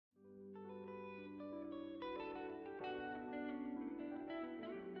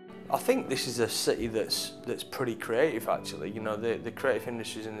I think this is a city that's pretty creative actually. You know, the creative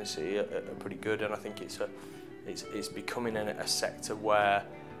industries in the city are pretty good, and I think it's becoming a sector where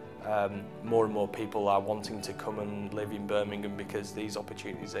more and more people are wanting to come and live in Birmingham because these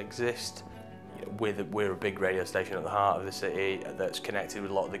opportunities exist. We're a big radio station at the heart of the city that's connected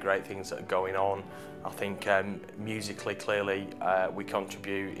with a lot of the great things that are going on. I think musically, clearly, we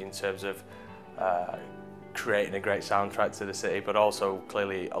contribute in terms of creating a great soundtrack to the city, but also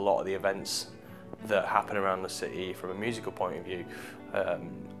clearly a lot of the events that happen around the city from a musical point of view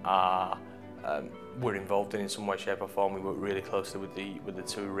we're involved in some way, shape or form. We work really closely with the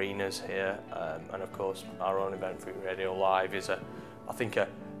two arenas here, and of course our own event, Free Radio Live, is I think a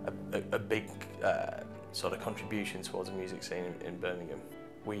big sort of contribution towards the music scene in Birmingham.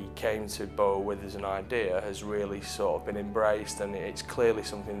 We came to Bow with as an idea has really sort of been embraced, and it's clearly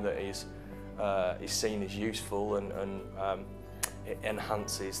something that is seen as useful, and it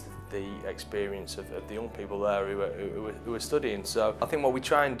enhances the experience of the young people there who are studying. So I think what we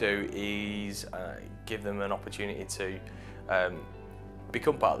try and do is give them an opportunity to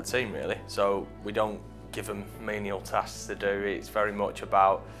become part of the team really. So we don't give them menial tasks to do. It's very much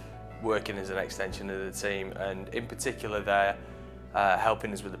about working as an extension of the team, and in particular they're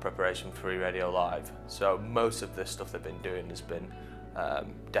helping us with the preparation for Free Radio Live. So most of the stuff they've been doing has been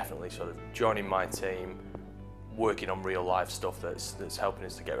definitely sort of joining my team, working on real life stuff that's helping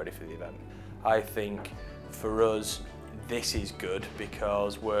us to get ready for the event. I think for us this is good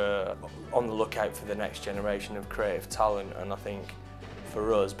because we're on the lookout for the next generation of creative talent, and I think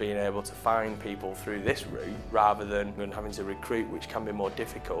for us being able to find people through this route rather than having to recruit, which can be more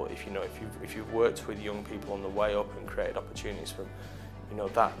difficult if you've worked with young people on the way up and created opportunities from,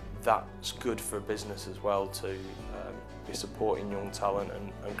 that's good for business as well, to be supporting young talent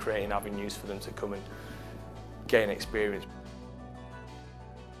and creating avenues for them to come and gain experience.